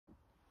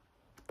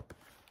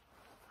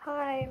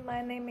Hi,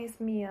 my name is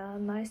Mia.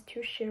 Nice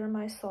to share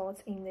my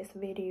thoughts in this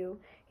video.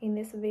 In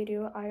this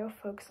video, I'll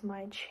focus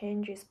my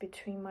changes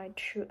between my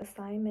two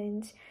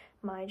assignments,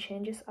 my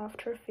changes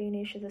after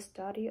finish the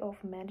study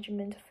of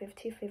Management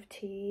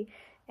 5050,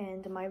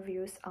 and my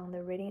views on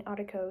the reading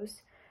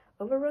articles.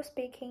 Overall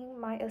speaking,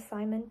 my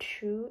assignment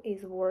 2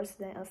 is worse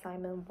than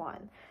assignment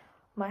 1.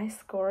 My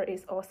score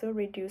is also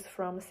reduced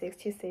from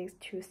 66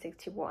 to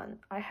 61.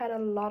 I had a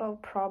lot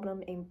of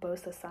problems in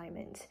both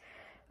assignments.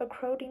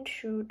 According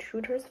to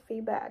tutors'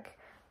 feedback,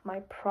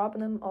 my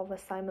problem of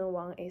assignment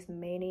 1 is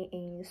mainly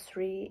in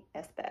 3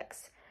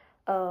 aspects.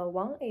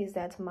 One is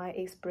that my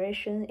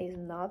expression is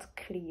not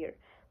clear.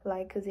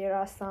 Like there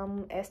are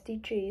some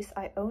SDGs,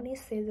 I only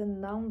see the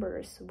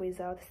numbers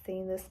without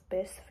seeing the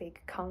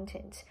specific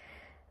content.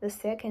 The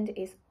second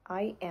is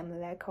I am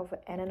lack of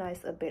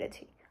analyze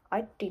ability.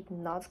 I did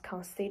not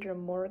consider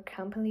more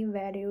company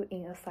value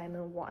in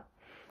assignment 1,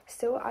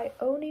 so I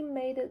only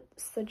made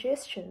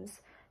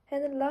suggestions.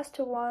 And the last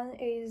one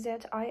is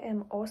that I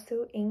am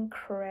also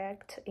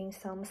incorrect in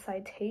some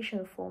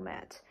citation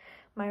format.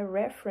 My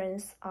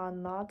references are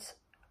not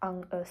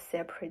on a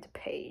separate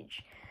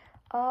page.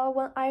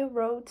 When I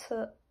wrote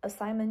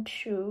assignment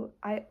 2,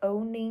 I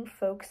only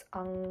focused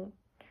on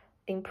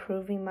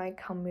improving my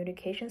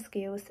communication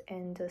skills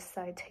and the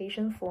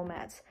citation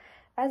formats.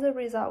 As a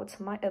result,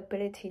 my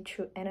ability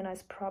to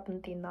analyze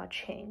problems did not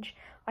change.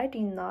 I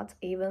did not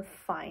even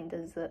find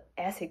the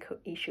ethical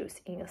issues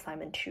in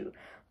assignment 2,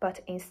 but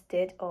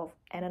instead of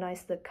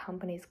analyze the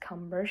company's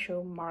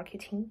commercial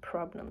marketing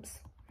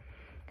problems.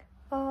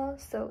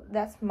 So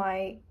that's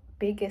my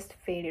biggest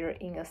failure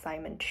in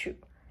assignment 2.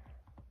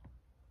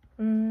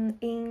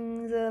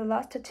 In the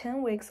last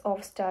 10 weeks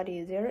of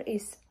study, there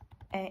is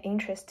an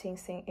interesting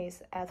thing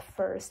is at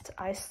first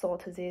I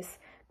thought this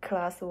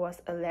class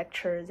was a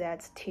lecture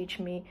that teach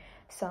me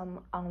some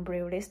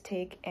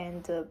unrealistic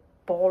and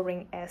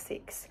boring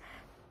ethics.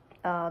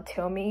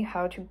 Tell me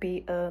how to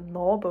be a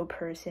noble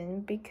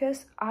person,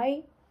 because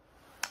I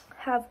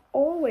have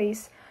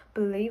always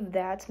believed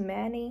that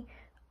many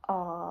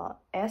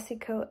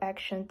ethical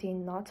action did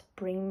not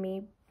bring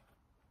me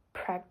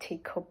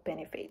practical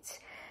benefits.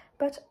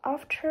 But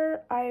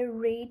after I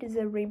read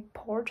the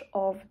report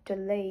of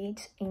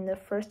delayed in the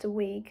first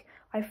week,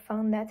 I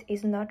found that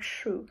is not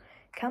true.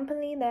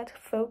 Companies that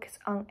focus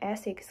on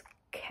ethics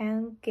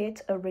can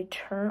get a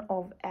return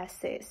of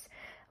assets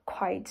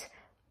quite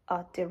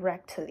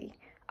directly.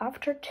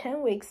 After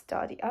 10 weeks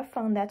study, I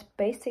found that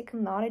basic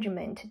knowledge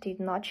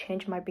did not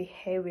change my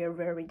behavior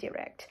very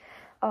direct,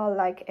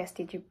 like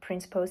SDG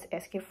principles,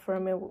 SK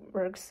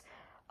frameworks.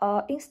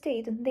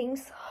 Instead,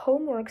 these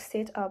homework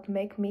setup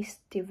make me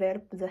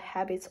develop the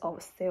habits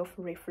of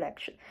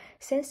self-reflection.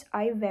 Since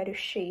I value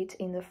shit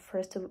in the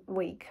first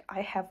week,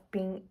 I have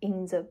been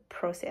in the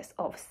process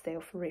of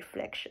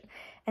self-reflection,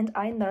 and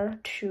I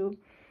learned to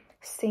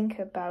think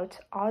about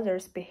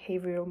others'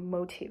 behavioral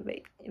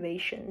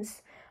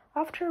motivations.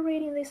 After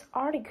reading this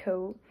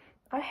article,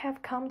 I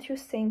have come to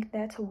think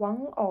that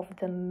one of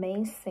the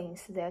main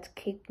things that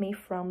keep me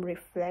from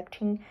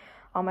reflecting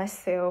on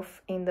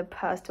myself in the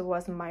past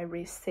was my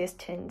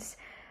resistance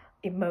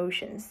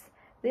emotions.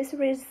 This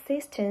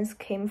resistance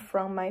came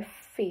from my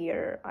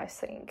fear, I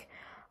think.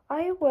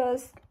 I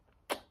was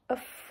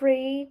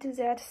afraid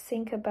that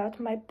think about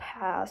my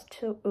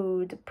past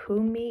would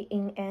put me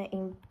in an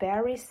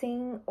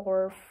embarrassing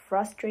or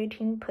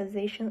frustrating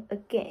position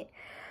again.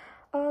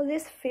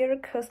 This fear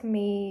causes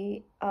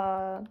me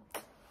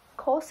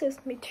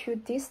to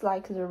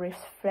dislike the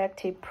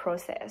reflective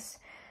process.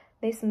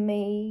 This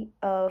may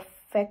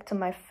affect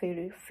my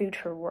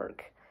future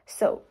work.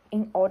 So,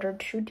 in order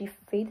to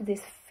defeat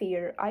this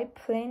fear, I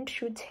plan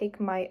to take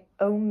my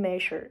own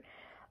measure.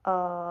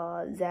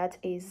 That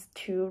is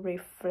to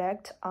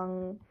reflect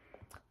on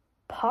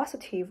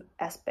positive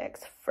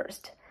aspects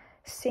first.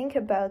 Think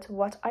about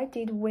what I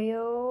did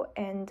well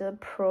and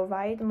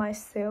provide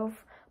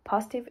myself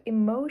positive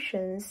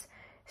emotions.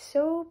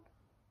 So,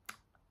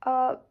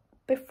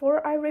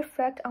 before I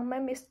reflect on my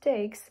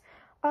mistakes,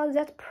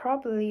 that's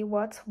probably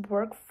what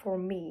worked for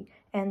me,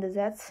 and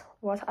that's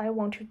what I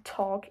want to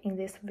talk in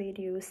this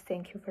video.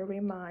 Thank you very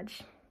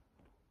much.